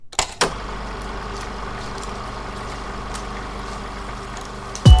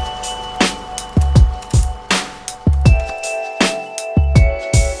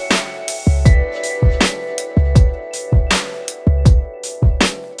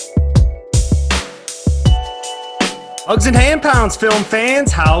Hugs and hand pounds, film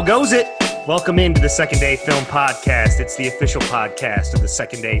fans. How goes it? Welcome into the Second Day Film Podcast. It's the official podcast of the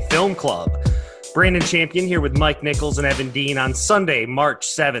Second Day Film Club. Brandon Champion here with Mike Nichols and Evan Dean on Sunday, March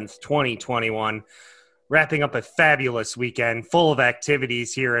 7th, 2021. Wrapping up a fabulous weekend full of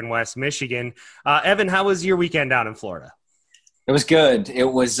activities here in West Michigan. Evan, how was your weekend down in Florida? It was good.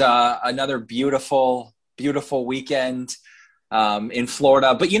 It was another beautiful, beautiful weekend in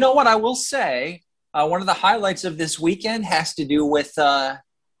Florida. But you know what I will say? One of the highlights of this weekend has to do with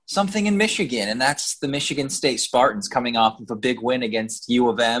something in Michigan, and that's the Michigan State Spartans coming off of a big win against U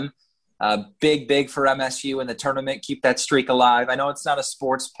of M. Big for MSU in the tournament. Keep that streak alive. I know it's not a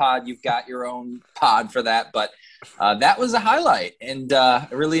sports pod. You've got your own pod for that, but that was a highlight, and I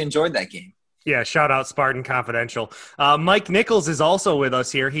really enjoyed that game. Yeah, shout out Spartan Confidential. Mike Nichols is also with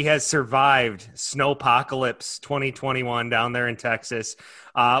us here. He has survived Snowpocalypse 2021 down there in Texas.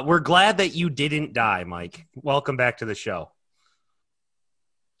 We're glad that you didn't die, Mike. Welcome back to the show.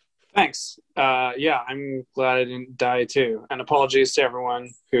 Thanks. Yeah, I'm glad I didn't die too. And apologies to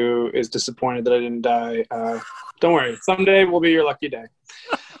everyone who is disappointed that I didn't die. Don't worry. Someday will be your lucky day.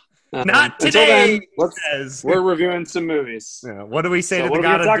 Not today. We're reviewing some movies. Yeah, what do we say to the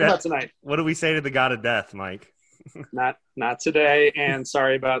God of Death tonight? What do we say to the God of Death, Mike? Not today. And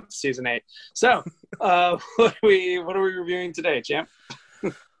sorry about season 8. So, what are we reviewing today, champ?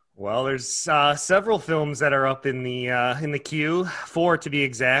 Well, there's several films that are up in the queue, 4 to be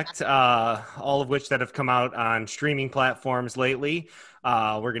exact, all of which that have come out on streaming platforms lately.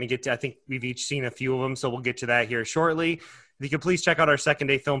 We're going to get to, I think we've each seen a few of them, so we'll get to that here shortly. If you could please check out our Second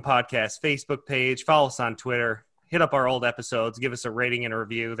Day Film Podcast Facebook page, follow us on Twitter, hit up our old episodes, give us a rating and a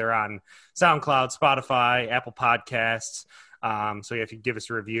review. They're on SoundCloud, Spotify, Apple Podcasts. So if you give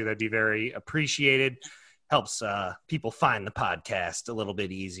us a review, that'd be very appreciated. Helps people find the podcast a little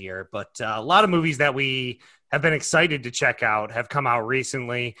bit easier. But a lot of movies that we have been excited to check out have come out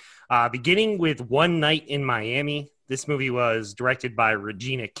recently, beginning with One Night in Miami. This movie was directed by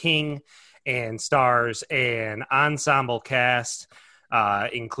Regina King and stars an ensemble cast,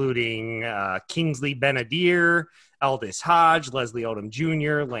 including Kingsley Ben-Adir, Aldis Hodge, Leslie Odom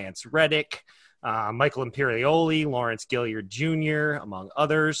Jr., Lance Reddick, Michael Imperioli, Lawrence Gilliard Jr., among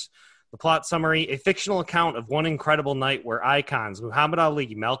others. The plot summary: a fictional account of one incredible night where icons Muhammad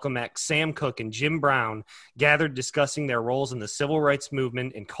Ali, Malcolm X, Sam Cooke, and Jim Brown gathered discussing their roles in the civil rights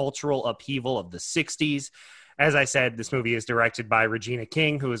movement and cultural upheaval of the 60s. As I said, this movie is directed by Regina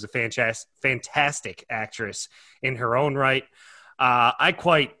King, who is a fantastic actress in her own right. I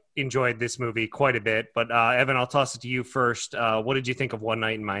quite enjoyed this movie quite a bit, but Evan, I'll toss it to you first. What did you think of One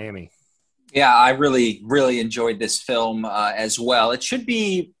Night in Miami? Yeah, I really, really enjoyed this film as well. It should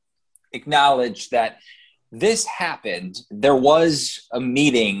be acknowledged that this happened. There was a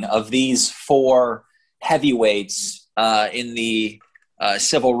meeting of these 4 heavyweights in the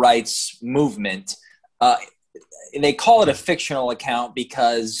civil rights movement. They call it a fictional account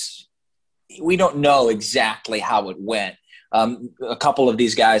because we don't know exactly how it went. A couple of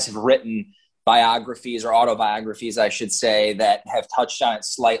these guys have written biographies or autobiographies, I should say, that have touched on it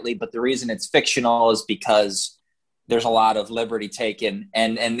slightly. But the reason it's fictional is because there's a lot of liberty taken.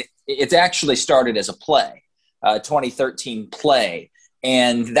 And it's actually started as a play, 2013 play.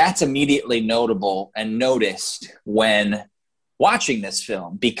 And that's immediately notable and noticed when watching this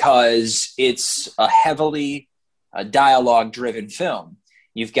film because it's a heavily dialogue-driven film.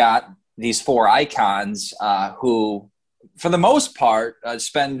 You've got these 4 icons who, for the most part,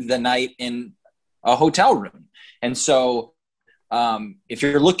 spend the night in a hotel room. And so if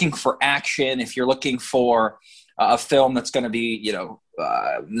you're looking for action, if you're looking for a film that's going to be,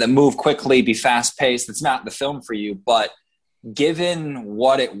 that move quickly, be fast-paced, it's not the film for you. But given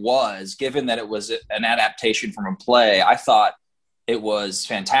what it was, given that it was an adaptation from a play, I thought it was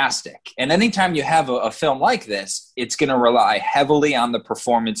fantastic. And anytime you have a film like this, it's going to rely heavily on the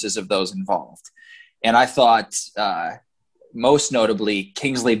performances of those involved. And I thought, most notably,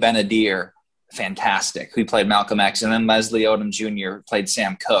 Kingsley Ben-Adir, fantastic, who played Malcolm X, and then Leslie Odom Jr. played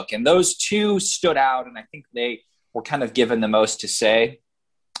Sam Cooke. And those 2 stood out, and I think they were kind of given the most to say,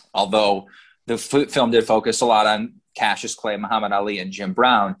 although the film did focus a lot on Cassius Clay, Muhammad Ali, and Jim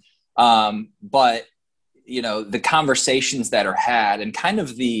Brown. But the conversations that are had and kind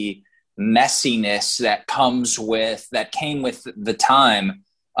of the messiness that came with the time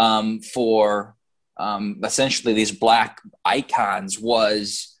for essentially these Black icons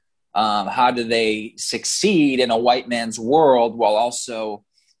was how do they succeed in a white man's world while also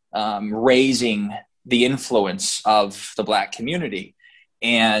raising the influence of the Black community.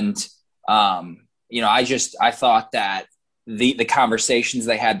 And, I thought that the conversations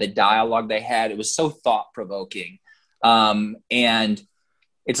they had, the dialogue they had, it was so thought-provoking. And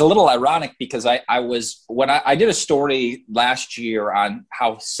it's a little ironic because I did a story last year on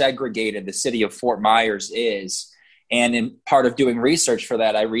how segregated the city of Fort Myers is. And in part of doing research for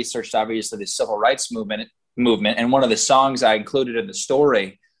that, I researched obviously the civil rights movement. And one of the songs I included in the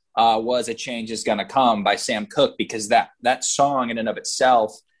story was "A Change Is Gonna Come" by Sam Cooke, because that song in and of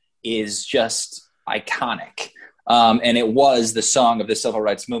itself is just iconic. And it was the song of the civil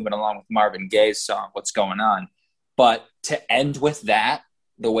rights movement, along with Marvin Gaye's song, "What's Going On." But to end with that,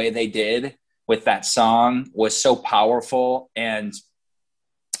 the way they did with that song, was so powerful. And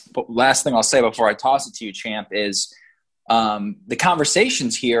but last thing I'll say before I toss it to you, Champ, is the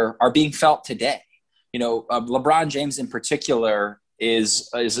conversations here are being felt today. LeBron James in particular is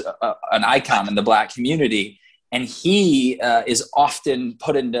an icon in the Black community, and he is often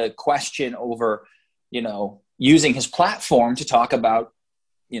put into question over, using his platform to talk about,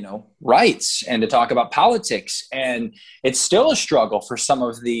 rights and to talk about politics. And it's still a struggle for some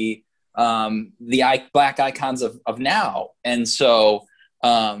of the Black icons of now. And so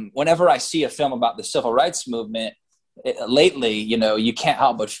whenever I see a film about the civil rights movement lately, you can't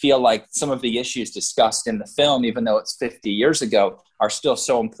help but feel like some of the issues discussed in the film, even though it's 50 years ago, are still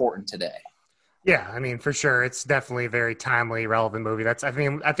so important today. Yeah, I mean, for sure. It's definitely a very timely, relevant movie. I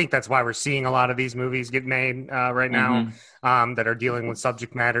think that's why we're seeing a lot of these movies get made right now that are dealing with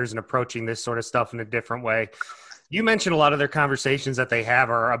subject matters and approaching this sort of stuff in a different way. You mentioned a lot of their conversations that they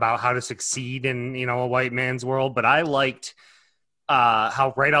have are about how to succeed in, a white man's world, but I liked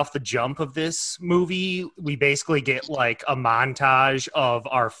how right off the jump of this movie, we basically get like a montage of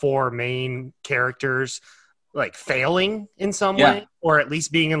our four main characters like failing in some way, or at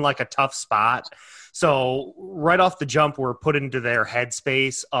least being in like a tough spot. So right off the jump, we're put into their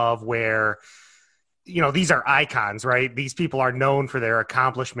headspace of where, these are icons, right? These people are known for their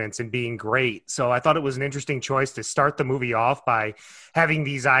accomplishments and being great. So I thought it was an interesting choice to start the movie off by having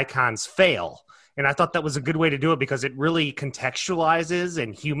these icons fail. And I thought that was a good way to do it because it really contextualizes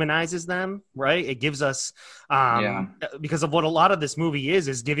and humanizes them, right? It gives us, because of what a lot of this movie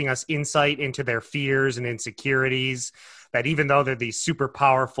is giving us insight into their fears and insecurities, that even though they're these super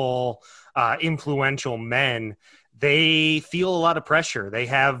powerful, influential men, they feel a lot of pressure. They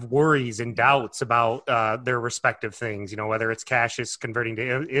have worries and doubts about their respective things, whether it's Cassius converting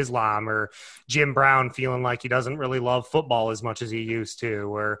to Islam, or Jim Brown feeling like he doesn't really love football as much as he used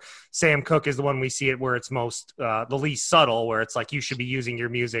to, or Sam Cooke is the one we see it where it's most the least subtle, where it's like you should be using your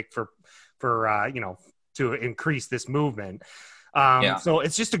music for to increase this movement. So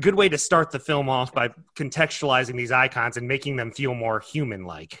it's just a good way to start the film off by contextualizing these icons and making them feel more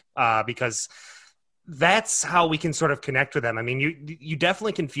human-like, because that's how we can sort of connect with them. I mean, you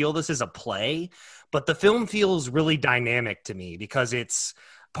definitely can feel this as a play, but the film feels really dynamic to me because it's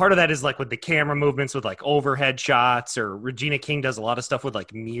part of that is like with the camera movements with like overhead shots, or Regina King does a lot of stuff with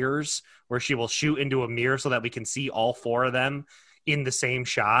like mirrors where she will shoot into a mirror so that we can see all four of them in the same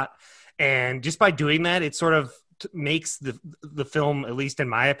shot. And just by doing that, it sort of makes the film, at least in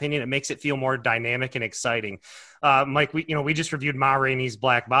my opinion, it makes it feel more dynamic and exciting. Mike, we just reviewed Ma Rainey's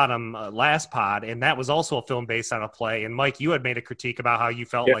Black Bottom last pod, and that was also a film based on a play. And Mike, you had made a critique about how you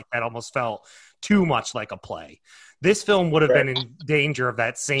felt like that almost felt too much like a play. This film would have been in danger of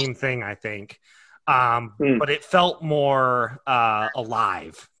that same thing, I think. But it felt more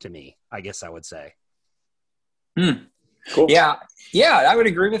alive to me, I guess I would say. Cool. Yeah, I would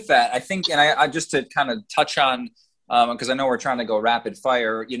agree with that. I think, and I just to kind of touch on, because I know we're trying to go rapid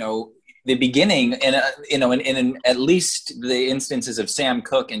fire, the beginning, and in at least the instances of Sam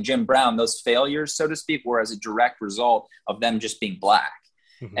Cooke and Jim Brown, those failures, so to speak, were as a direct result of them just being Black.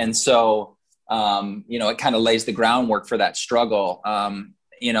 Mm-hmm. And so, it kind of lays the groundwork for that struggle. And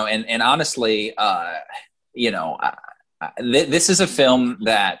honestly, this is a film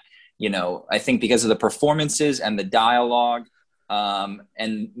that, I think because of the performances and the dialogue,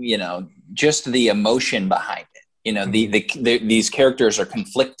 and, just the emotion behind it, these characters are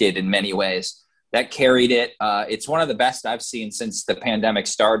conflicted in many ways. That carried it. It's one of the best I've seen since the pandemic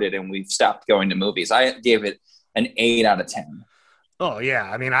started and we've stopped going to movies. I gave it an 8 out of 10. Oh yeah.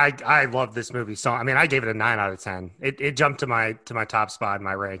 I mean, I love this movie. So, I mean, I gave it a 9 out of 10. It jumped to my top spot in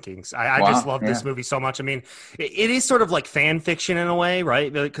my rankings. I just love this movie so much. I mean, it is sort of like fan fiction in a way,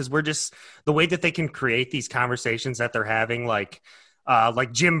 right? Because we're just, the way that they can create these conversations that they're having, like,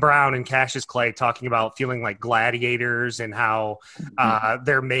 like Jim Brown and Cassius Clay talking about feeling like gladiators and how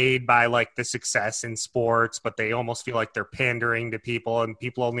they're made by like the success in sports, but they almost feel like they're pandering to people and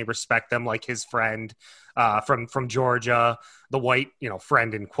people only respect them. Like his friend from Georgia, the white,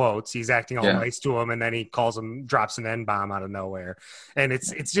 friend in quotes, he's acting all nice to him. And then he drops an N-bomb out of nowhere. And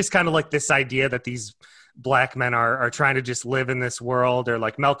it's just kind of like this idea that these black men are trying to just live in this world, or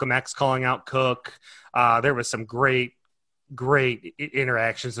like Malcolm X calling out Cook. There was some great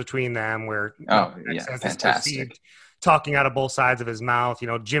interactions between them where fantastic, talking out of both sides of his mouth.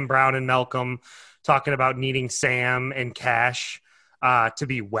 Jim Brown and Malcolm talking about needing Sam and Cash to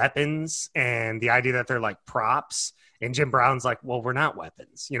be weapons, and the idea that they're like props. And Jim Brown's like, well, we're not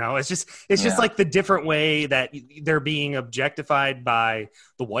weapons. It's just like the different way that they're being objectified by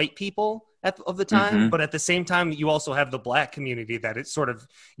the white people of the time. But at the same time, you also have the black community that is sort of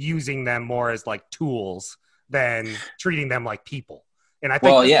using them more as like tools than treating them like people. And I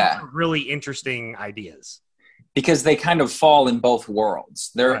think those are really interesting ideas. Because they kind of fall in both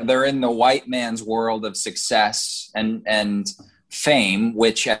worlds. They're in the white man's world of success and fame,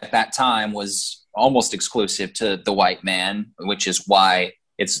 which at that time was almost exclusive to the white man, which is why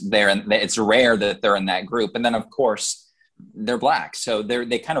it's rare that they're in that group. And then of course they're black. So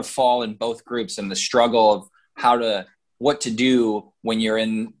they kind of fall in both groups, and the struggle of what to do when you're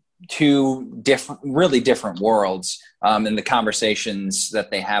in two really different worlds, and the conversations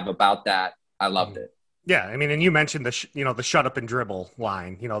that they have about that. I loved it. Yeah, I mean, and you mentioned the shut up and dribble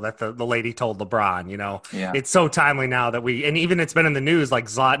line, that the lady told LeBron, It's so timely now that and even it's been in the news, like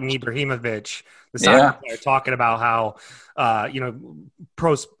Zlatan Ibrahimovic, the soccer player, talking about how,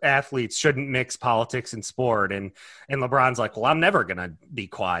 pro athletes shouldn't mix politics and sport. And LeBron's like, well, I'm never going to be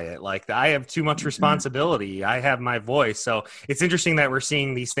quiet. Like, I have too much responsibility. I have my voice. So it's interesting that we're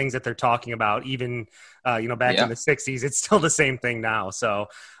seeing these things that they're talking about, even, back in the 60s. It's still the same thing now. So,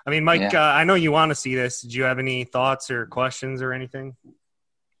 I mean, Mike, I know you want to see this. Did you have any thoughts or questions or anything?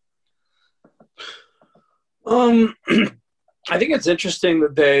 I think it's interesting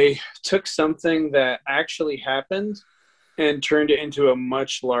that they took something that actually happened and turned it into a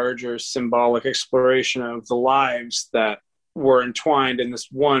much larger symbolic exploration of the lives that were entwined in this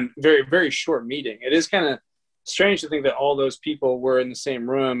one very, very short meeting. It is kind of strange to think that all those people were in the same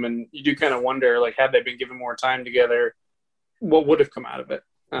room, and you do kind of wonder, like, had they been given more time together, what would have come out of it?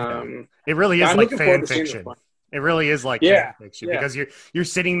 It really is like fan fiction. It really is like fan fiction, because you're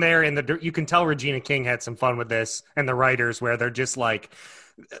sitting there and you can tell Regina King had some fun with this, and the writers, where they're just like,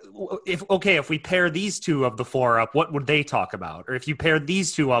 if we pair these two of the four up, what would they talk about? Or if you paired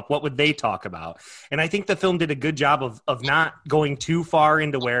these two up, what would they talk about? And I think the film did a good job of not going too far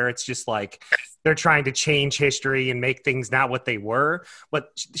into where it's just like they're trying to change history and make things not what they were. But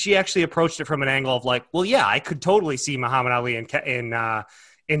she actually approached it from an angle of like, well, yeah, I could totally see Muhammad Ali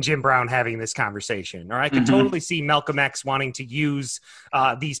and Jim Brown having this conversation, or I could totally see Malcolm X wanting to use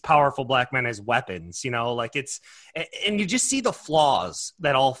these powerful black men as weapons, like and you just see the flaws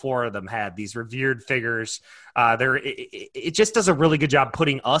that all four of them had, these revered figures. It just does a really good job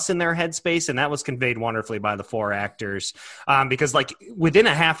putting us in their headspace. And that was conveyed wonderfully by the four actors, because like within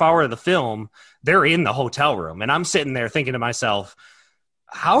a half hour of the film, they're in the hotel room, and I'm sitting there thinking to myself,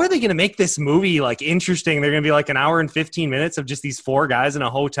 how are they going to make this movie like interesting? They're going to be like an hour and 15 minutes of just these four guys in a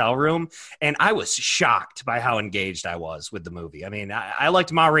hotel room. And I was shocked by how engaged I was with the movie. I mean, I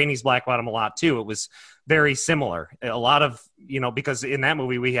liked Ma Rainey's Black Bottom a lot too. It was very similar. A lot of, because in that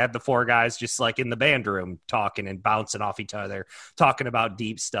movie we had the four guys just like in the band room talking and bouncing off each other, talking about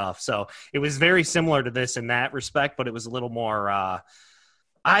deep stuff. So it was very similar to this in that respect, but it was a little more,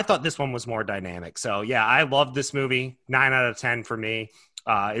 I thought this one was more dynamic. So yeah, I loved this movie. 9 out of 10 for me.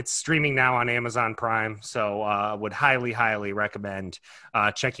 It's streaming now on Amazon Prime, so would highly, highly recommend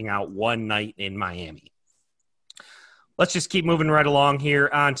checking out One Night in Miami. Let's just keep moving right along here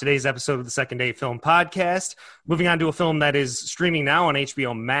on today's episode of the Second Day Film Podcast. Moving on to a film that is streaming now on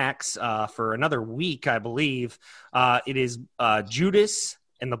HBO Max for another week, I believe. It is Judas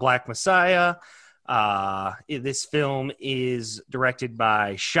and the Black Messiah. This film is directed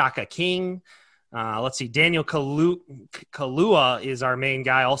by Shaka King. Let's see. Daniel Kaluuya is our main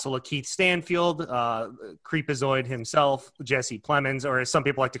guy. Also, Lakeith Stanfield, Creepazoid himself, Jesse Plemons, or as some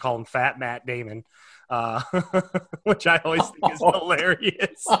people like to call him, Fat Matt Damon, which I always think is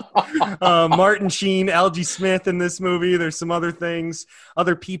hilarious. Martin Sheen, Algie Smith in this movie. There's some other things,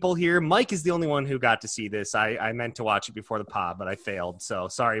 other people here. Mike is the only one who got to see this. I meant to watch it before the pod, but I failed. So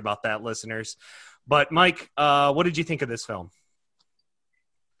sorry about that, listeners. But Mike, what did you think of this film?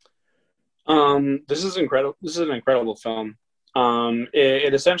 This is incredible. This is an incredible film.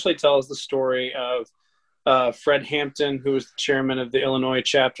 It essentially tells the story of Fred Hampton, who was the chairman of the Illinois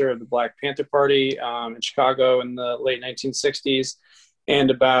chapter of the Black Panther Party in Chicago in the late 1960s,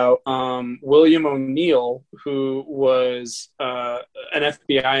 and about William O'Neill, who was an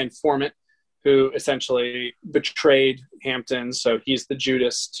FBI informant who essentially betrayed Hampton. So he's the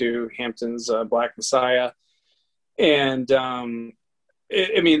Judas to Hampton's Black Messiah. And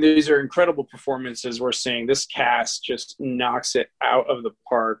these are incredible performances we're seeing. This cast just knocks it out of the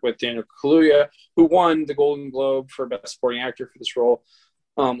park with Daniel Kaluuya, who won the Golden Globe for Best Supporting Actor for this role.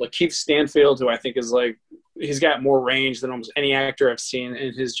 Lakeith Stanfield, who I think is he's got more range than almost any actor I've seen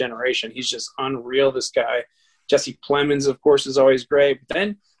in his generation. He's just unreal, this guy. Jesse Plemons, of course, is always great. But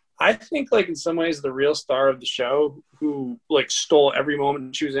then I think, in some ways, the real star of the show, who stole every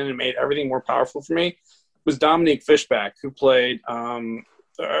moment she was in and made everything more powerful for me, was Dominique Fishback, who played,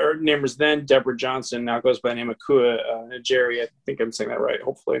 her name was then Deborah Johnson, now goes by the name of Kua Njeri. I think I'm saying that right,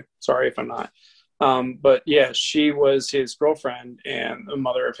 hopefully. Sorry if I'm not. But yeah, she was his girlfriend and the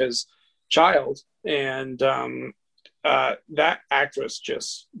mother of his child. And that actress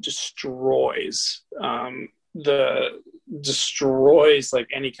just destroys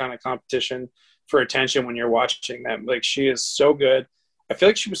any kind of competition for attention when you're watching them. She is so good. I feel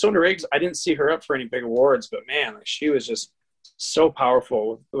like she was so underrated because I didn't see her up for any big awards, but man, she was just so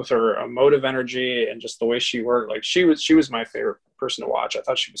powerful with her emotive energy and just the way she worked. She was my favorite person to watch. I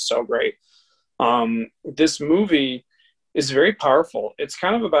thought she was so great. This movie is very powerful. It's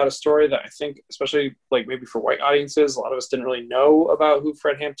kind of about a story that I think, especially maybe for white audiences, a lot of us didn't really know about who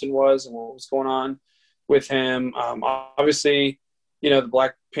Fred Hampton was and what was going on with him. Obviously, the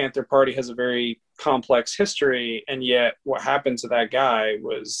Black Panther Party has a very complex history, and yet what happened to that guy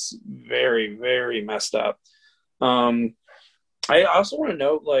was very, very messed up. I also want to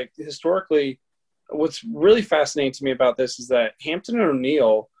note, historically, what's really fascinating to me about this is that Hampton and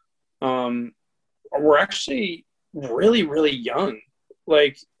O'Neill were actually really, really young.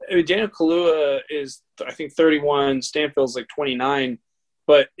 Daniel Kaluuya is, I think, 31, Stanfield's 29,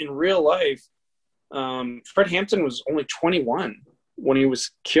 but in real life, Fred Hampton was only 21 when he was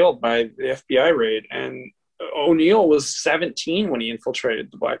killed by the FBI raid, and O'Neill was 17 when he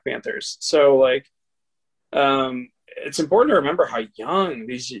infiltrated the Black Panthers. So it's important to remember how young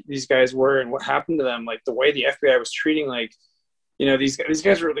these guys were and what happened to them. The way the FBI was treating these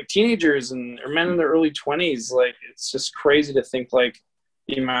guys were teenagers and or men in their early 20s. It's just crazy to think the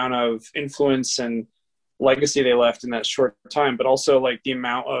amount of influence and legacy they left in that short time, but also the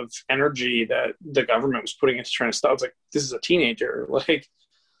amount of energy that the government was putting into trying to stop. It's this is a teenager.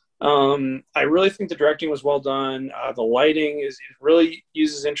 I really think the directing was well done. The lighting it really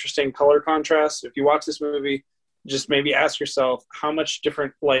uses interesting color contrast. If you watch this movie, just maybe ask yourself, how much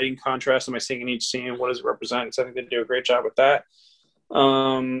different lighting contrast am I seeing in each scene? What does it represent? So I think they do a great job with that.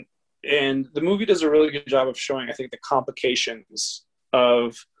 And the movie does a really good job of showing, I think, the complications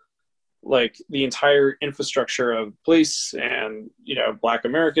of the entire infrastructure of police and, Black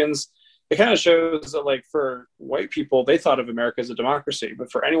Americans. It kind of shows that for white people, they thought of America as a democracy,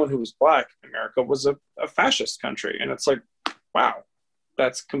 but for anyone who was Black, America was a fascist country. And it's wow,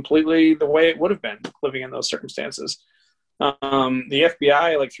 that's completely the way it would have been living in those circumstances. The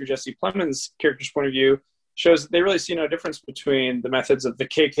FBI, through Jesse Plemons' character's point of view, shows that they really see no difference between the methods of the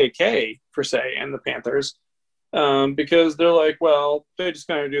KKK, per se, and the Panthers. Because they're well, they just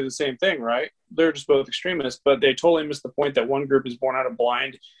kind of do the same thing, right? They're just both extremists, but they totally miss the point that one group is born out of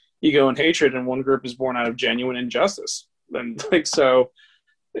blind ego and hatred, and one group is born out of genuine injustice. And so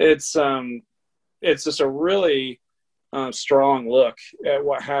it's just a really strong look at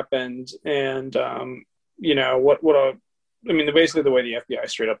what happened, and basically the way the FBI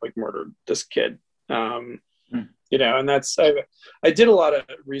straight up murdered this kid. And that's I did a lot of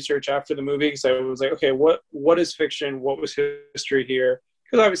research after the movie because I was okay, what is fiction? What was history here?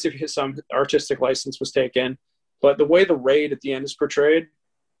 Because obviously some artistic license was taken, but the way the raid at the end is portrayed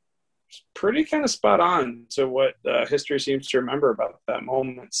is pretty kind of spot on to what history seems to remember about that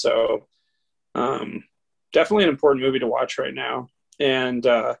moment. So definitely an important movie to watch right now, and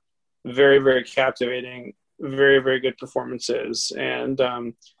very, very captivating, very, very good performances, and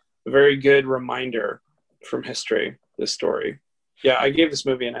a very good reminder from history, this story. Yeah, I gave this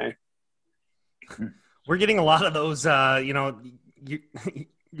movie an A. We're getting a lot of those,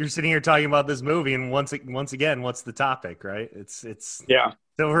 you're sitting here talking about this movie, and once again, what's the topic, right? It's yeah,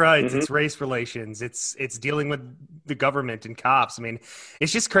 civil rights, it's race relations, it's dealing with the government and cops. I mean,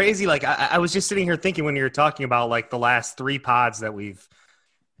 it's just crazy. I was just sitting here thinking when you were talking about the last 3 pods that we've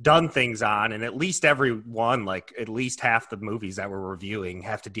done things on, and at least every one, at least half the movies that we're reviewing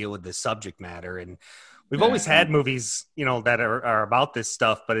have to deal with this subject matter. And We've always had movies, that are about this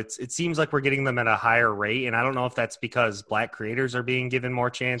stuff, but it seems like we're getting them at a higher rate. And I don't know if that's because Black creators are being given more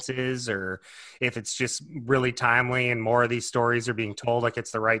chances, or if it's just really timely and more of these stories are being told like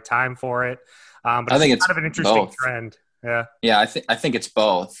it's the right time for it. But I think it's kind of an interesting trend. Yeah. Yeah. I think it's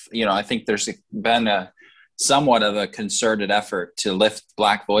both. I think there's been a somewhat of a concerted effort to lift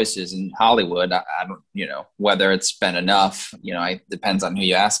Black voices in Hollywood. I don't, whether it's been enough, it depends on who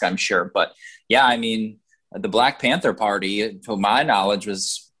you ask, I'm sure. But yeah, I mean, the Black Panther Party, to my knowledge,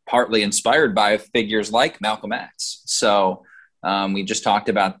 was partly inspired by figures like Malcolm X. So we just talked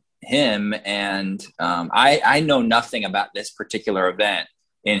about him, and I know nothing about this particular event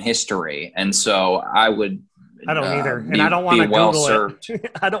in history. And so I don't either. And I don't want to Google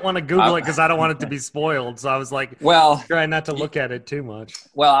it. I don't want to Google it because I don't want it to be spoiled. So I was like, trying not to look at it too much.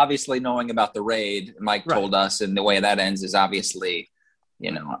 Well, obviously knowing about the raid, Mike told us, and the way that ends is obviously,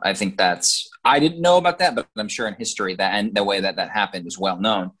 I think I didn't know about that, but I'm sure in history and the way that happened is well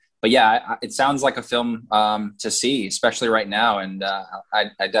known. But yeah, it sounds like a film to see, especially right now. And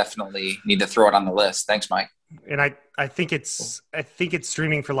I definitely need to throw it on the list. Thanks, Mike. And I think it's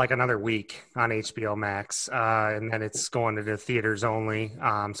streaming for like another week on HBO Max, and then it's going to the theaters only.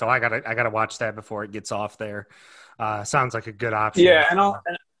 So I gotta watch that before it gets off there. Sounds like a good option. Yeah, and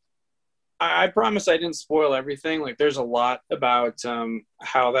I promise I didn't spoil everything. Like, there's a lot about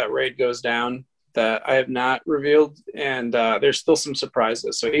how that raid goes down that I have not revealed, and there's still some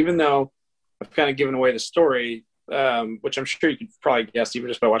surprises. So even though I've kind of given away the story, which I'm sure you could probably guess even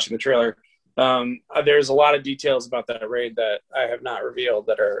just by watching the trailer, there's a lot of details about that raid that I have not revealed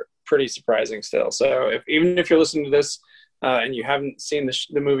that are pretty surprising still. So even if you're listening to this and you haven't seen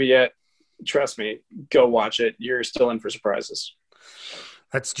the movie yet, trust me, go watch it. You're still in for surprises.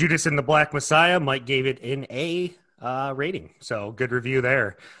 That's Judas and the Black Messiah. Mike gave it an A rating, so good review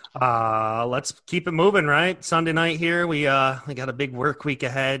there. Let's keep it moving, right? Sunday night here. We got a big work week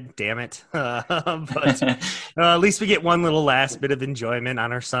ahead. Damn it! But at least we get one little last bit of enjoyment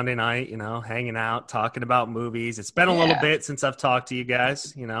on our Sunday night. Hanging out, talking about movies. It's been a little bit since I've talked to you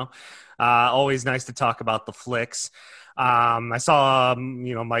guys. Always nice to talk about the flicks. I saw,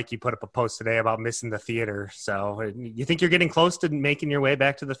 Mike, you put up a post today about missing the theater. So you think you're getting close to making your way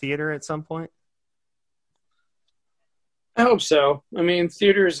back to the theater at some point? I hope so. I mean,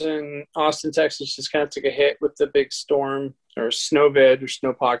 theaters in Austin, Texas just kind of took a hit with the big storm or snowvid or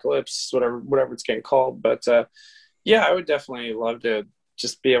snowpocalypse, whatever it's getting called. But yeah, I would definitely love to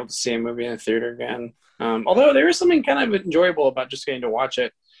just be able to see a movie in a theater again. Although there is something kind of enjoyable about just getting to watch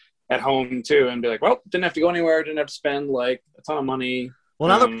it at home too and be like, well, didn't have to go anywhere, didn't have to spend like a ton of money. Well,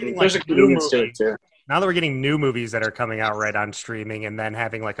 now that we're getting there's a convenience to it too. Now that we're getting new movies that are coming out right on streaming and then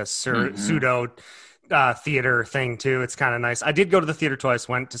having like a pseudo theater thing too, it's kind of nice. I did go to the theater twice.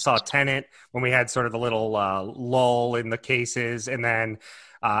 Went to saw Tenet when we had sort of a little lull in the cases, and then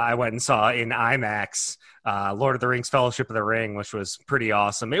I went and saw in IMAX Lord of the Rings Fellowship of the Ring, which was pretty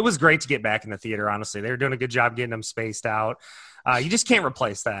awesome. It was great to get back in the theater, honestly. They were doing a good job getting them spaced out. You just can't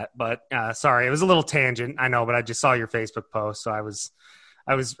replace that. But sorry, it was a little tangent, I know, but I just saw your Facebook post, so I was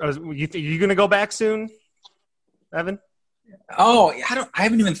you going to go back soon, Evan? Oh, I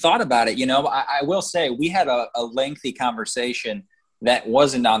haven't even thought about it. I will say we had a lengthy conversation that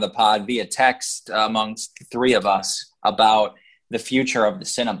wasn't on the pod via text amongst the three of us about the future of the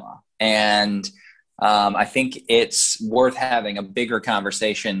cinema. And I think it's worth having a bigger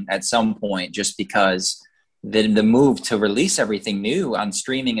conversation at some point, just because the move to release everything new on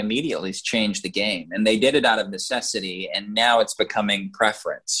streaming immediately has changed the game. And they did it out of necessity, and now it's becoming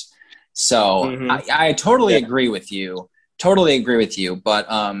preference. So I totally agree with you. Totally agree with you. But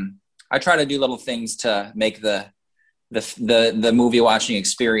I try to do little things to make the movie watching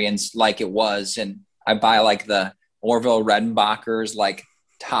experience like it was. And I buy like the Orville Redenbacher's like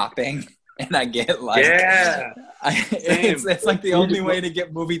topping, and I get like, it's like the only way to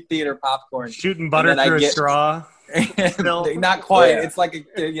get movie theater popcorn. Shooting butter through a straw. Not quite. Yeah. It's like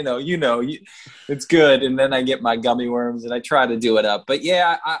it's good. And then I get my gummy worms and I try to do it up. But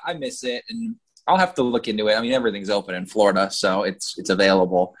yeah, I miss it, and I'll have to look into it. I mean, everything's open in Florida, so it's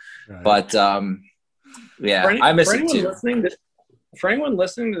available. Right. But I miss it too. For anyone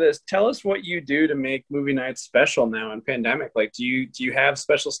listening to this, tell us what you do to make movie nights special now in pandemic. Like, do you have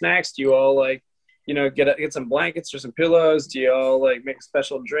special snacks? Do you all like, get some blankets or some pillows? Do you all like make a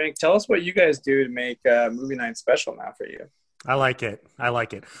special drink? Tell us what you guys do to make movie night special now for you. I like it. I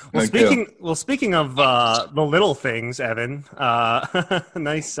like it. Me too. Speaking of the little things, Evan,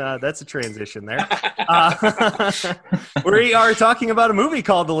 nice. That's a transition there. We are talking about a movie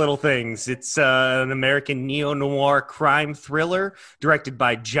called The Little Things. It's an American neo-noir crime thriller directed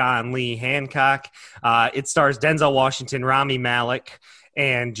by John Lee Hancock. It stars Denzel Washington, Rami Malek,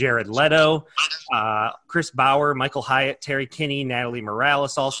 and Jared Leto. Chris Bauer, Michael Hyatt, Terry Kinney, Natalie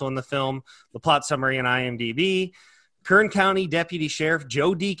Morales also in the film. The plot summary on IMDb. Kern County Deputy Sheriff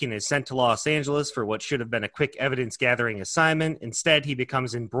Joe Deacon is sent to Los Angeles for what should have been a quick evidence-gathering assignment. Instead, he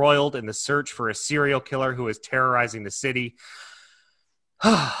becomes embroiled in the search for a serial killer who is terrorizing the city.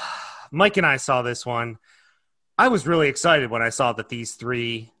 Mike and I saw this one. I was really excited when I saw that these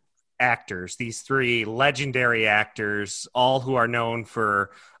three legendary actors, all who are known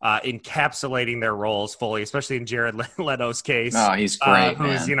for encapsulating their roles fully, especially in Jared Leto's case. Oh, he's great,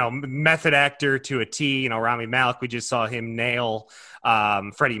 who's, method actor to a T. Rami Malek, we just saw him nail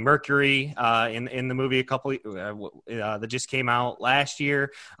Freddie Mercury in the movie that just came out last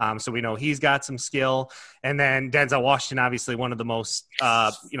year. So we know he's got some skill. And then Denzel Washington, obviously one of the most,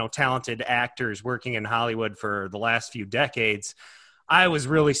 talented actors working in Hollywood for the last few decades. I was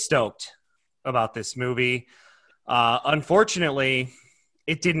really stoked about this movie. Unfortunately,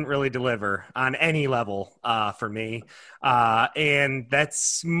 it didn't really deliver on any level for me. And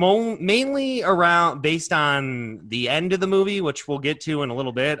that's mainly based on the end of the movie, which we'll get to in a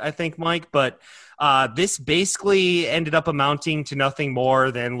little bit, I think, Mike. But this basically ended up amounting to nothing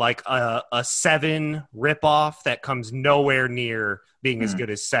more than like a Seven ripoff that comes nowhere near being as good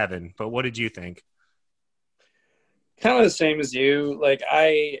as Seven. But what did you think? Kind of the same as you. Like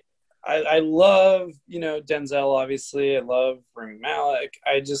I love, Denzel, obviously. I love Rami Malek.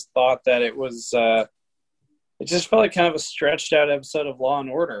 I just thought that it was, it just felt like kind of a stretched out episode of Law and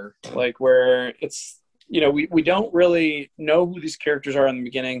Order, like where it's, we don't really know who these characters are in the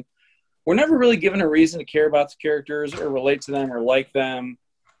beginning. We're never really given a reason to care about the characters or relate to them or like them.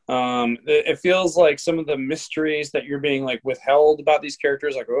 It feels like some of the mysteries that you're being like withheld about these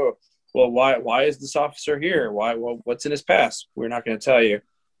characters, like, oh, well, why is this officer here? What's in his past? We're not going to tell you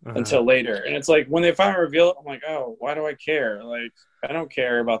until later. And it's like when they finally reveal it, I'm like, oh, why do I care? Like, I don't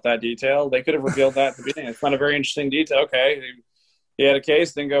care about that detail. They could have revealed that at the beginning. It's not a very interesting detail. Okay, he had a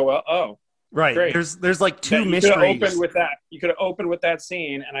case, then go, well, oh, right. Great. There's like two mysteries. You could have opened with that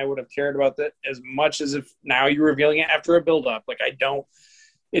scene, and I would have cared about that as much as if now you're revealing it after a build-up. Like,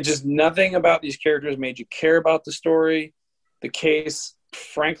 it just nothing about these characters made you care about the story. The case,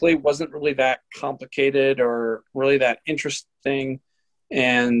 frankly, wasn't really that complicated or really that interesting.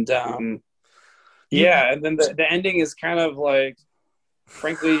 And and then the ending is kind of like,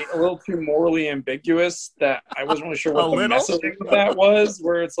 frankly, a little too morally ambiguous that I wasn't really sure what the messaging of that was,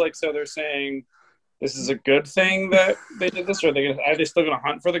 where it's like, so they're saying this is a good thing that they did this, or are they still going to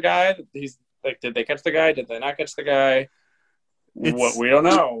hunt for the guy? He's like, did they catch the guy? Did they not catch the guy? What we don't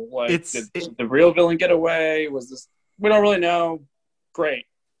know. Like, did the real villain get away? Was this? We don't really know. Great.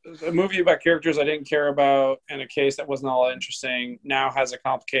 A movie about characters I didn't care about and a case that wasn't all that interesting now has a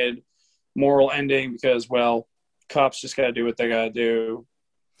complicated moral ending because, well, cops just got to do what they got to do.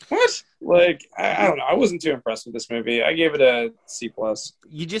 What? Like, I don't know. I wasn't too impressed with this movie. I gave it a C+.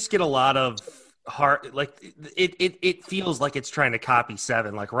 You just get a lot of heart. Like, it feels like it's trying to copy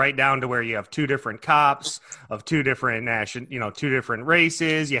Seven, like right down to where you have two different cops of two different two different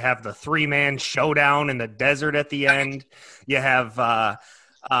races. You have the 3-man showdown in the desert at the end. You have,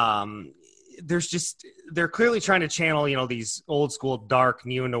 they're clearly trying to channel, these old school dark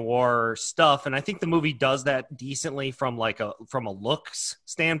neo-noir stuff. And I think the movie does that decently from a looks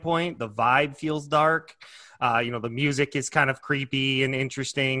standpoint. The vibe feels dark. The music is kind of creepy and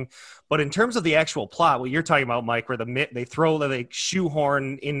interesting. But in terms of the actual plot, what you're talking about, Mike, where they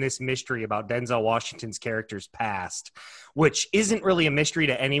shoehorn in this mystery about Denzel Washington's character's past, which isn't really a mystery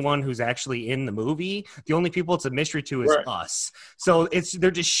to anyone who's actually in the movie. The only people it's a mystery to is us. So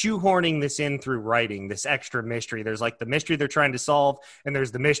they're just shoehorning this in through writing, this extra mystery. There's like the mystery they're trying to solve, and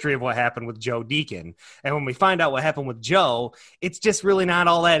there's the mystery of what happened with Joe Deacon. And when we find out what happened with Joe, it's just really not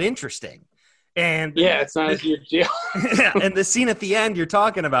all that interesting. And it's not a huge deal. And the scene at the end you're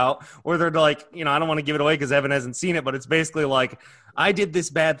talking about where they're like, I don't want to give it away because Evan hasn't seen it, but it's basically like, I did this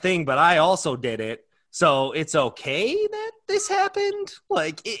bad thing, but I also did it. So it's okay that this happened.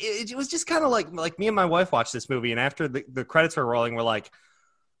 Like, it was just kind of like me and my wife watched this movie, and after the credits were rolling, we're like,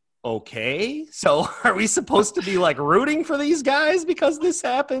 okay, so are we supposed to be like rooting for these guys because this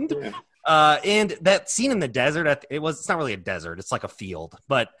happened? Yeah. And that scene in the desert, it's not really a desert. It's like a field.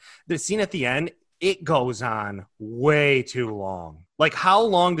 But the scene at the end, it goes on way too long. Like, how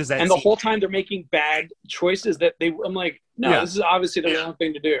long does that? And the whole time they're making bad choices I'm like, No, this is obviously the wrong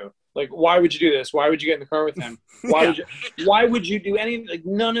thing to do. Like, why would you do this? Why would you get in the car with him? Why would you do anything? Like,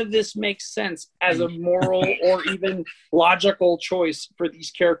 none of this makes sense as a moral or even logical choice for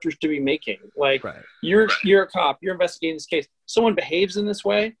these characters to be making. Like, you're a cop, you're investigating this case. Someone behaves in this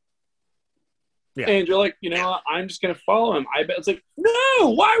way, and you're like, I'm just gonna follow him. I bet it's like, no,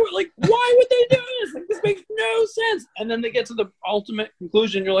 why would they do this? Like, this makes no sense. And then they get to the ultimate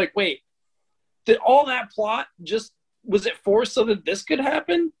conclusion. You're like, wait, did all that plot was it forced so that this could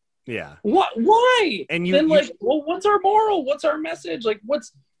happen? Yeah. What? Why? And well, what's our moral? What's our message? Like,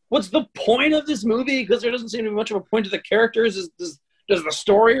 what's the point of this movie? Because there doesn't seem to be much of a point to the characters. Does the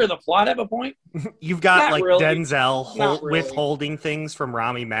story or the plot have a point? You've got Not really. Denzel withholding things from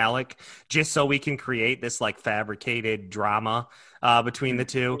Rami Malek just so we can create this like fabricated drama between the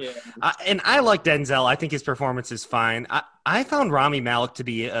two. Yeah. And I like Denzel. I think his performance is fine. I found Rami Malek to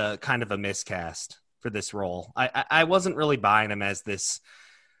be a kind of a miscast for this role. I wasn't really buying him as this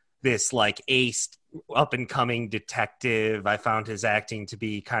like ace up and coming detective. I found his acting to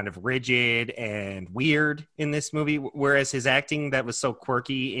be kind of rigid and weird in this movie, whereas his acting that was so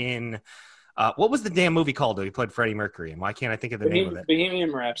quirky in what was the damn movie called though? He played Freddie Mercury, and why can't I think of the name of it?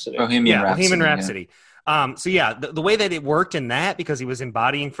 Bohemian Rhapsody. Bohemian Rhapsody. Yeah. So yeah, the way that it worked in that, because he was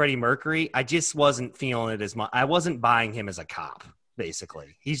embodying Freddie Mercury, I just wasn't feeling it as much. I wasn't buying him as a cop.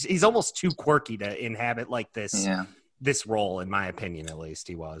 Basically, he's almost too quirky to inhabit like this. Yeah. This role, in my opinion, at least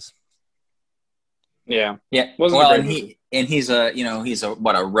he was. Yeah. Well, and he's a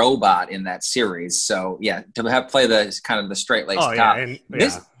robot in that series. So yeah, to have play the kind of the straight-laced cop.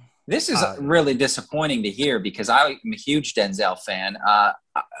 This is really disappointing to hear because I'm a huge Denzel fan.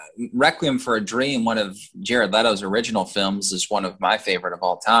 Requiem for a Dream, one of Jared Leto's original films, is one of my favorite of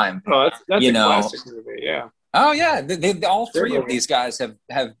all time. Oh, that's a classic movie. Yeah. Oh yeah, all three of these guys have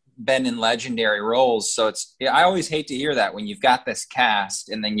been in legendary roles. So I always hate to hear that when you've got this cast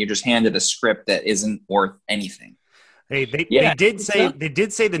and then you're just handed a script that isn't worth anything. Hey, they did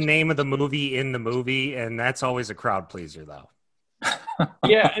say the name of the movie in the movie, and that's always a crowd pleaser, though.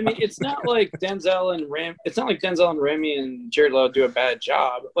 Yeah, I mean, it's not like Denzel and Remy and Jared Leto do a bad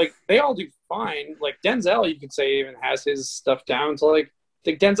job. Like, they all do fine. Like, Denzel, you could say, even has his stuff down to like. I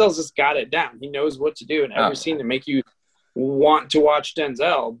think Denzel's just got it down. He knows what to do in every scene to make you want to watch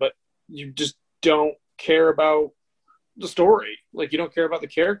Denzel, but you just don't care about the story. Like, you don't care about the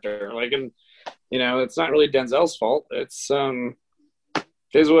character. Like, and it's not really Denzel's fault. It's it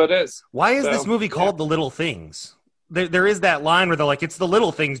is what it is. Why is this movie called The Little Things? There is that line where they're like, "It's the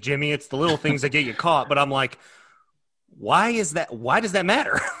little things, Jimmy. It's the little things that get you caught." But I'm like, why is that? Why does that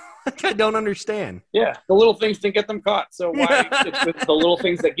matter? Like, I don't understand. Yeah, the little things didn't get them caught. So why it's the little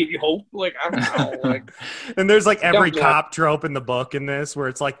things that give you hope? Like, I don't know. Like, and there's like every cop trope in the book in this, where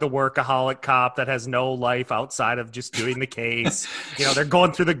it's like the workaholic cop that has no life outside of just doing the case. They're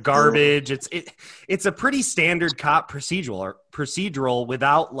going through the garbage. It's a pretty standard cop procedural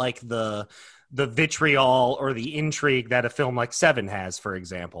without like the vitriol or the intrigue that a film like Seven has, for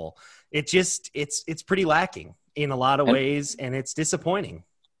example. It's pretty lacking in a lot of ways, and it's disappointing.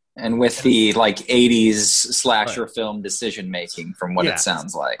 And with the like 80s slasher film decision making, from what it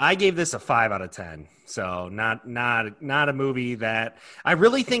sounds like, I gave this a 5 out of 10. So not a movie that I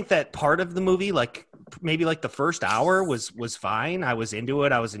really think that part of the movie, like maybe like the first hour was fine. I was into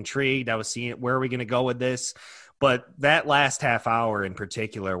it. I was intrigued. I was seeing where are we going to go with this. But that last half hour in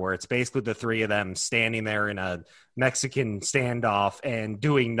particular, where it's basically the three of them standing there in a Mexican standoff and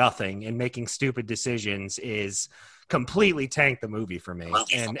doing nothing and making stupid decisions, is completely tanked the movie for me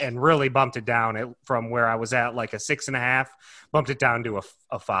and really bumped it down from where I was at like a 6.5, bumped it down to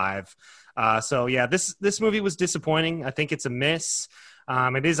a 5. So yeah, this movie was disappointing. I think it's a miss.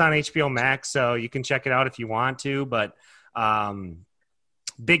 It is on HBO Max, so you can check it out if you want to, but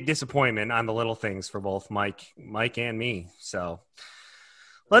big disappointment on The Little Things for both Mike and me. So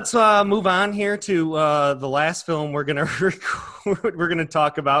let's move on here to the last film we're gonna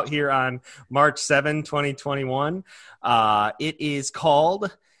talk about here on March 7, 2021. It is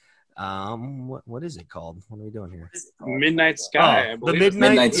called what is it called? What are we doing here? Midnight Sky. The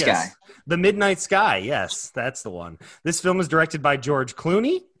Midnight Sky. Yes. The Midnight Sky. Yes, that's the one. This film is directed by George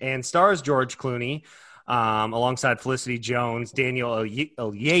Clooney and stars George Clooney alongside Felicity Jones, Daniel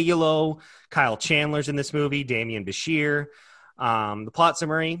Oyelowo, Kyle Chandler's in this movie, Damian Bashir. The plot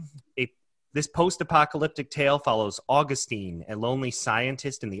summary: this post-apocalyptic tale follows Augustine, a lonely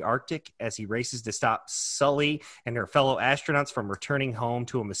scientist in the Arctic, as he races to stop Sully and her fellow astronauts from returning home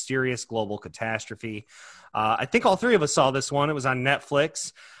to a mysterious global catastrophe. I think all three of us saw this one. It was on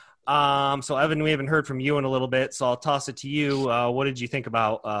Netflix. So, Evan, we haven't heard from you in a little bit, so I'll toss it to you. What did you think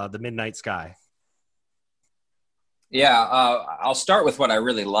about The Midnight Sky? Yeah, I'll start with what I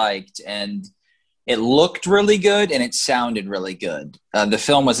really liked, and it looked really good and it sounded really good. The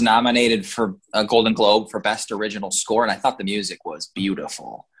film was nominated for a Golden Globe for Best Original Score, and I thought the music was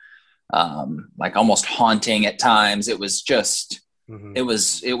beautiful, like almost haunting at times. It was just, it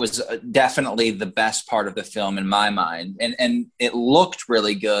was definitely the best part of the film in my mind, and it looked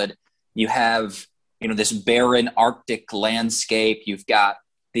really good. You have, this barren Arctic landscape. You've got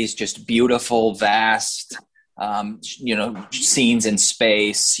these just beautiful, vast, scenes in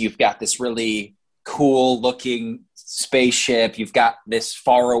space. You've got this really cool looking spaceship. You've got this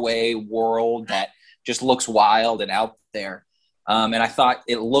faraway world that just looks wild and out there. And I thought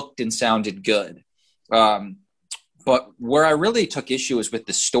it looked and sounded good. But where I really took issue is with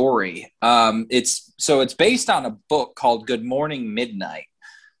the story. It's based on a book called Good Morning Midnight.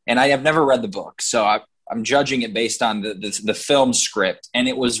 And I have never read the book, so I'm judging it based on the film script. And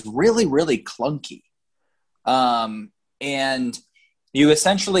it was really, really clunky. And you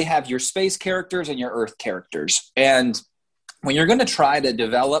essentially have your space characters and your Earth characters. And when you're going to try to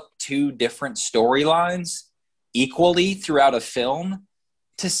develop two different storylines equally throughout a film,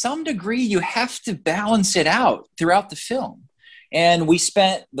 to some degree, you have to balance it out throughout the film. And we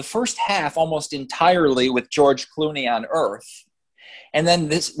spent the first half almost entirely with George Clooney on Earth. And then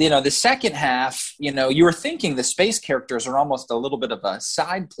the second half, you were thinking the space characters are almost a little bit of a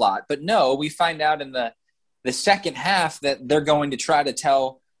side plot, but no, we find out in the second half that they're going to try to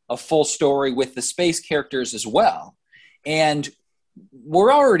tell a full story with the space characters as well. And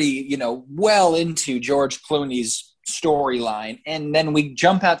we're already, well into George Clooney's storyline. And then we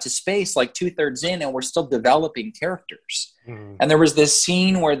jump out to space like 2/3 in and we're still developing characters. Mm-hmm. And there was this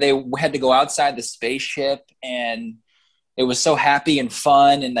scene where they had to go outside the spaceship and it was so happy and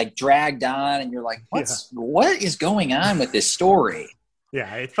fun and like dragged on. And you're like, what is going on with this story?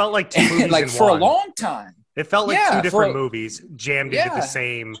 Yeah. It felt like two movies like in for one. a long time. It felt like two different movies jammed into the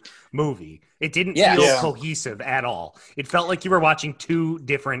same movie. It didn't feel cohesive at all. It felt like you were watching two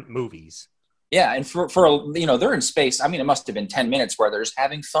different movies. Yeah, and for they're in space. I mean, it must have been 10 minutes where they're just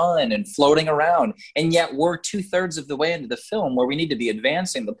having fun and floating around. And yet we're 2/3 of the way into the film where we need to be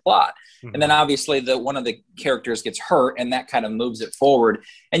advancing the plot. Mm-hmm. And then obviously one of the characters gets hurt and that kind of moves it forward.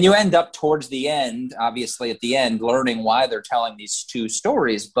 And you end up towards the end, obviously at the end, learning why they're telling these two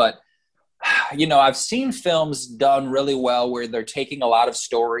stories. But I've seen films done really well where they're taking a lot of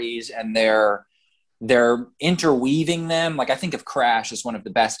stories and they're interweaving them. Like I think of Crash as one of the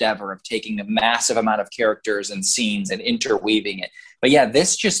best ever of taking a massive amount of characters and scenes and interweaving it. But yeah,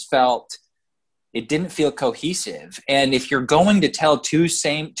 this just it didn't feel cohesive. And if you're going to tell two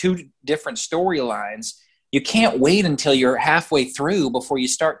different storylines, you can't wait until you're halfway through before you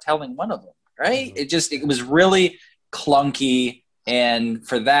start telling one of them, right? Mm-hmm. It was really clunky. And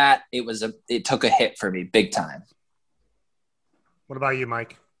for that, it took a hit for me big time. What about you,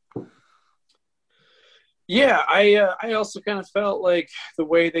 Mike? Yeah, I also kind of felt like the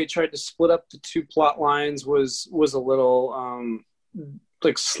way they tried to split up the two plot lines was a little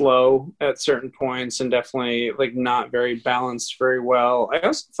like slow at certain points and definitely like not very balanced very well. I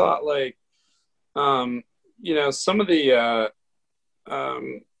also thought like some of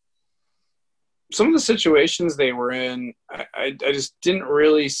the situations they were in, I just didn't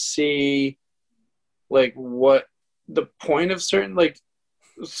really see like what the point of certain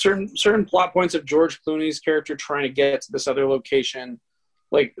plot points of George Clooney's character trying to get to this other location.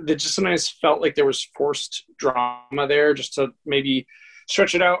 Like that just sometimes felt like there was forced drama there just to maybe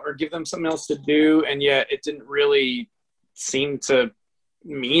stretch it out or give them something else to do. And yet it didn't really seem to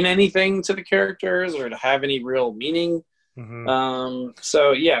mean anything to the characters or to have any real meaning. Mm-hmm.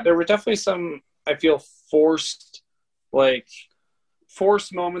 So yeah, there were definitely some, I feel forced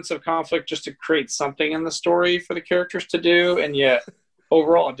moments of conflict just to create something in the story for the characters to do. And yet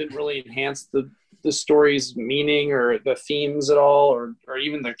overall, it didn't really enhance the story's meaning or the themes at all, or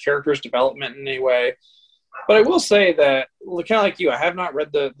even the character's development in any way. But I will say that, kind of like you, I have not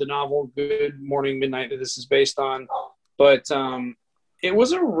read the novel Good Morning Midnight that this is based on, but it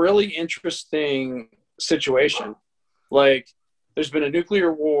was a really interesting situation. Like, there's been a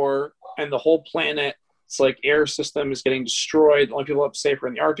nuclear war, and the whole planet's air system is getting destroyed. The only people up safe are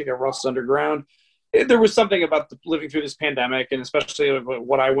in the Arctic, everyone else is underground. There was something about living through this pandemic, and especially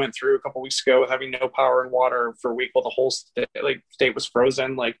what I went through a couple weeks ago with having no power and water for a week while the whole state was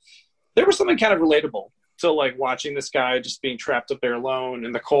frozen. Like, there was something kind of relatable to watching this guy just being trapped up there alone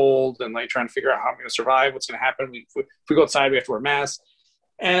in the cold and trying to figure out how I'm going to survive, what's going to happen. If we go outside, we have to wear masks.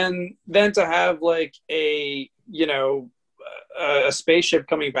 And then to have a spaceship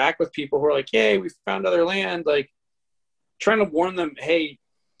coming back with people who are like, "Yay, we found other land," trying to warn them, "Hey,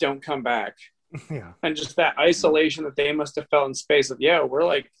 don't come back." Yeah. And just that isolation that they must have felt in space of, yeah, we're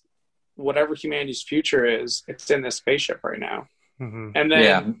like, whatever humanity's future is, it's in this spaceship right now. Mm-hmm. And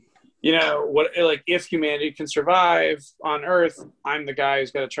then, you know, what, like, if humanity can survive on Earth, I'm the guy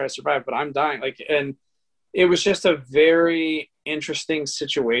who's got to try to survive, but I'm dying. Like, and it was just a very interesting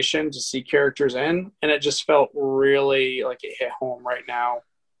situation to see characters in. And it just felt really like it hit home right now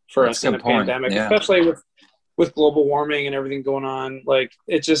for us in a pandemic, especially with global warming and everything going on. Like,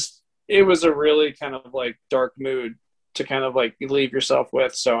 it was a really kind of like dark mood to kind of like leave yourself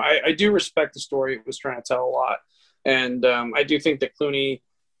with. So I do respect the story it was trying to tell a lot. And I do think that Clooney,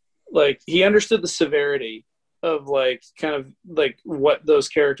 like, he understood the severity of like kind of like what those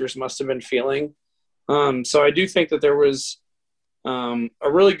characters must have been feeling. So I do think that there was a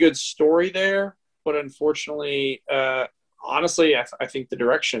really good story there, but unfortunately, honestly, I think the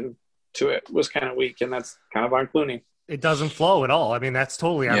direction to it was kind of weak, and that's kind of on Clooney. It doesn't flow at all. I mean, that's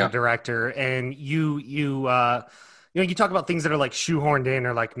totally on the director. And you know, you talk about things that are like shoehorned in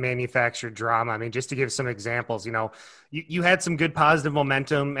or like manufactured drama. I mean, just to give some examples, you know, you had some good positive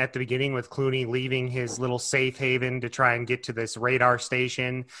momentum at the beginning with Clooney leaving his little safe haven to try and get to this radar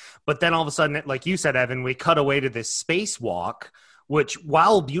station. But then all of a sudden, like you said, Evan, we cut away to this spacewalk, which,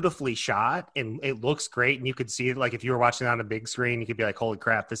 while beautifully shot and it looks great, and you could see it, like if you were watching it on a big screen, you could be like, holy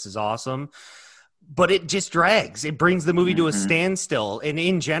crap, this is awesome. But it just drags. It brings the movie to a standstill. And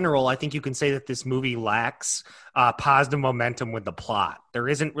in general, I think you can say that this movie lacks positive momentum with the plot. There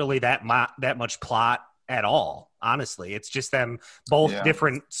isn't really that much plot at all, honestly. It's just them both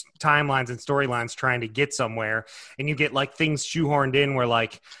different timelines and storylines trying to get somewhere. And you get like things shoehorned in where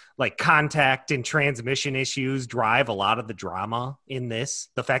like contact and transmission issues drive a lot of the drama in this.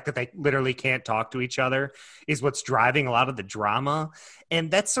 The fact that they literally can't talk to each other is what's driving a lot of the drama.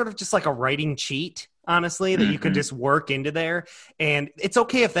 And that's sort of just like a writing cheat, honestly, that you could just work into there. And it's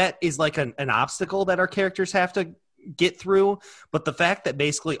okay if that is like an obstacle that our characters have to get through. But the fact that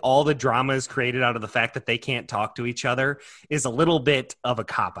basically all the drama is created out of the fact that they can't talk to each other is a little bit of a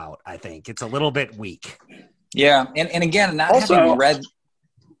cop-out, I think. It's a little bit weak. Yeah. And again, not having read...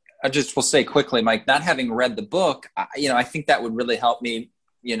 I just will say quickly, Mike, not having read the book, you know, I think that would really help me,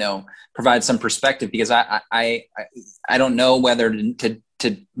 you know, provide some perspective, because I don't know whether to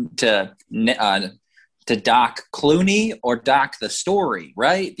dock Clooney or dock the story,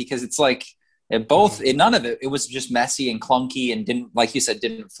 right? Because it's like none of it was just messy and clunky and didn't, like you said,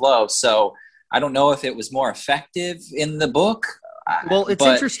 didn't flow. So I don't know if it was more effective in the book. Well, it's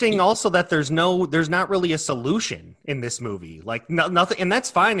interesting also that there's not really a solution in this movie. Like nothing, and that's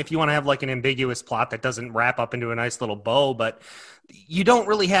fine if you want to have like an ambiguous plot that doesn't wrap up into a nice little bow, but you don't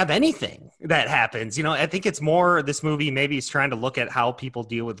really have anything that happens. You know, I think it's more, this movie maybe is trying to look at how people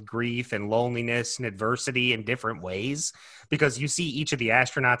deal with grief and loneliness and adversity in different ways, because you see each of the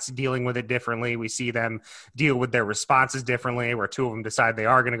astronauts dealing with it differently. We see them deal with their responses differently, where two of them decide they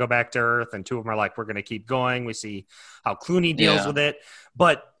are going to go back to Earth and two of them are like, we're going to keep going. We see how Clooney deals with it,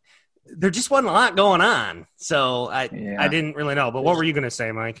 but there just wasn't a lot going on. So I didn't really know, but what were you going to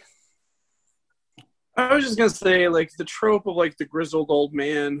say, Mike? I was just going to say, like, the trope of, like, the grizzled old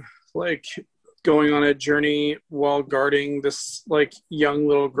man, like, going on a journey while guarding this, like, young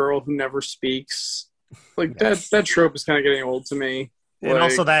little girl who never speaks. Like, that trope is kind of getting old to me. And like,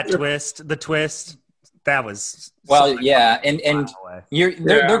 also that the twist, that was... Well, yeah, and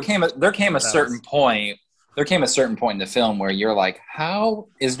there came a certain point in the film where you're like, how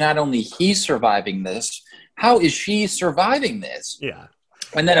is not only he surviving this, how is she surviving this? Yeah.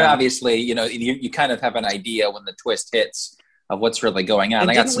 And then obviously, you know, you kind of have an idea when the twist hits of what's really going on.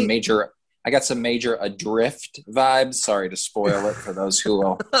 I got some major Adrift vibes. Sorry to spoil it for those who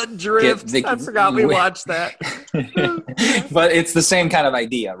will. Adrift. I forgot we watched that. But it's the same kind of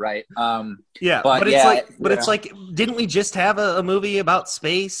idea, right? It's like, didn't we just have a movie about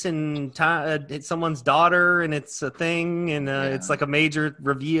space and it's someone's daughter and it's a thing and it's like a major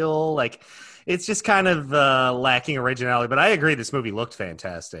reveal, like. It's just kind of lacking originality, but I agree this movie looked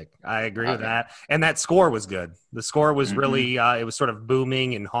fantastic. I agree with that. And that score was good. The score was really, it was sort of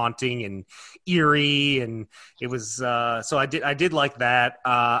booming and haunting and eerie. And it was, so I did like that.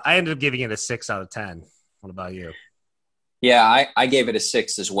 I ended up giving it a 6 out of 10. What about you? Yeah, I gave it a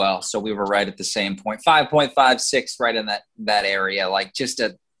 6 as well. So we were right at the same point, 5.56, right in that area, like just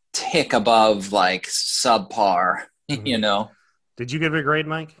a tick above like subpar, you know? Did you give it a grade,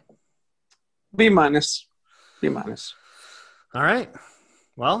 Mike? B minus. All right.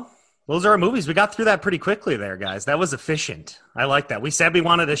 Well, those are our movies. We got through that pretty quickly there, guys. That was efficient. I like that. We said we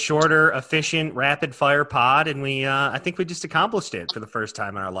wanted a shorter, efficient, rapid-fire pod, and I think we just accomplished it for the first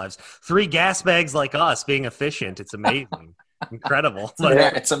time in our lives. 3 gas bags like us being efficient. It's amazing. Incredible.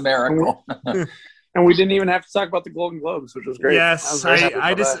 It's a miracle. And we didn't even have to talk about the Golden Globes, which was great. Yes,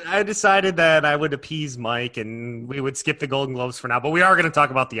 I decided that I would appease Mike and we would skip the Golden Globes for now, but we are going to talk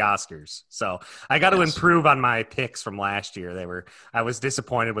about the Oscars. So I got to improve on my picks from last year. I was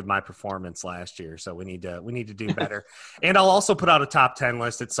disappointed with my performance last year, so we need to do better. And I'll also put out a top 10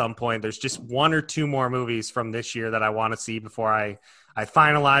 list at some point. There's just one or two more movies from this year that I want to see before I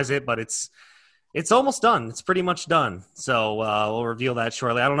finalize it, but it's almost done. It's pretty much done. So we'll reveal that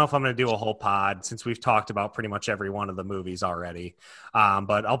shortly. I don't know if I'm going to do a whole pod since we've talked about pretty much every one of the movies already.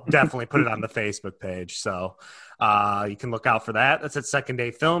 But I'll definitely put it on the Facebook page. So you can look out for that. That's at Second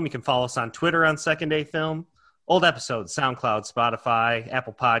Day Film. You can follow us on Twitter on Second Day Film. Old episodes, SoundCloud, Spotify,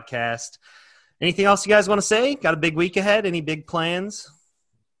 Apple Podcast. Anything else you guys want to say? Got a big week ahead? Any big plans?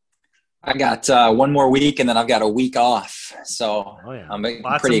 I got one more week, and then I've got a week off. So I'm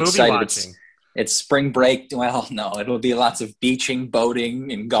pretty excited. It's spring break. Well, no, it'll be lots of beaching,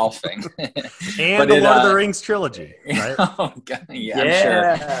 boating, and golfing. And the Lord of the Rings trilogy, right? Oh, God, I'm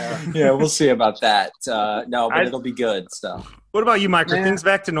sure. Yeah, we'll see about that. No, but it'll be good. So, what about you, Mike? Are things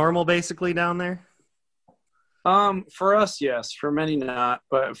back to normal basically down there? For us, yes. For many, not.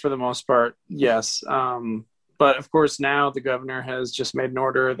 But for the most part, yes. But of course, now the governor has just made an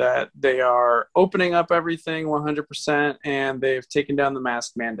order that they are opening up everything 100%, and they've taken down the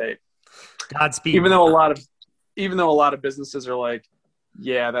mask mandate. Godspeed. Even though a lot of businesses are like,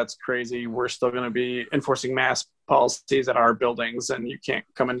 yeah, that's crazy. We're still going to be enforcing mask policies at our buildings, and you can't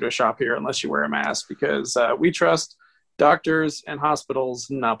come into a shop here unless you wear a mask because we trust doctors and hospitals,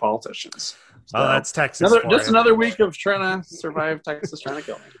 not politicians. So that's Texas. Another week of trying to survive Texas trying to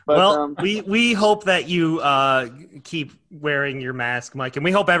kill me. But, well, we hope that you keep wearing your mask, Mike, and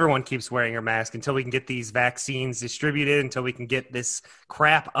we hope everyone keeps wearing your mask until we can get these vaccines distributed, until we can get this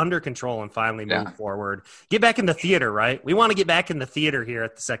crap under control and finally move forward. Get back in the theater, right? We want to get back in the theater here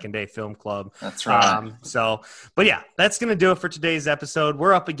at the Second Day Film Club. That's right. But yeah, that's going to do it for today's episode.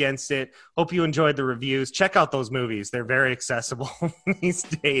 We're up against it. Hope you enjoyed the reviews. Check out those movies. They're very accessible these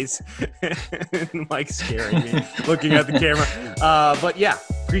days. Mike's scaring me looking at the camera. But yeah,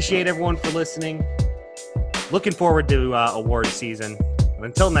 appreciate everyone for listening. Looking forward to award season. And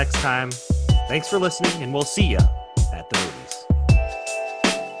until next time, thanks for listening, and we'll see you at the movies.